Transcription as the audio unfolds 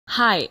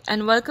Hi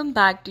and welcome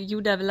back to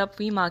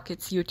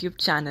UdevelopVMarket's YouTube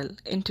channel.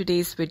 In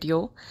today's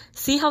video,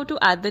 see how to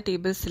add the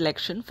table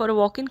selection for a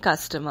walk-in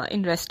customer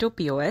in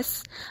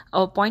RestoPOS,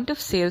 our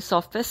point-of-sale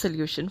software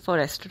solution for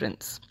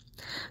restaurants.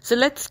 So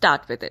let's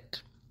start with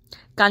it.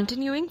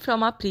 Continuing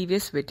from our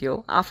previous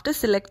video, after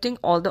selecting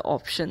all the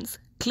options,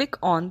 click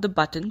on the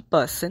button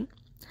Person.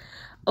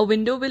 A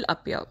window will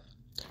appear.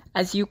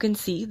 As you can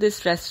see,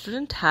 this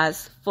restaurant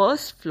has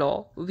first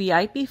floor,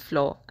 VIP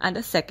floor and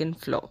a second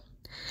floor.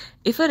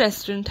 If a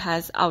restaurant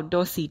has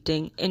outdoor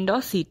seating,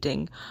 indoor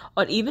seating,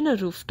 or even a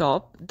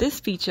rooftop, this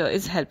feature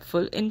is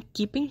helpful in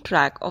keeping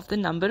track of the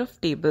number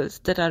of tables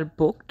that are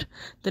booked,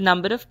 the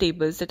number of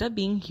tables that are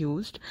being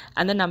used,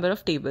 and the number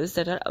of tables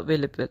that are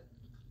available.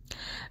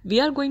 We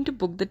are going to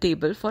book the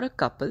table for a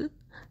couple,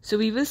 so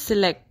we will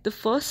select the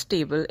first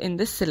table in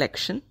this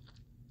selection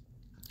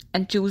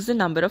and choose the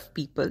number of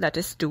people, that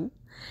is 2,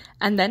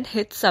 and then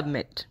hit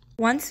Submit.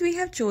 Once we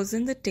have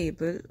chosen the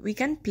table, we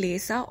can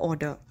place our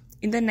order.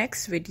 In the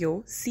next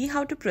video, see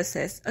how to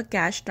process a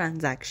cash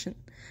transaction.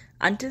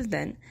 Until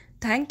then,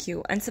 thank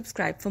you and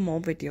subscribe for more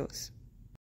videos.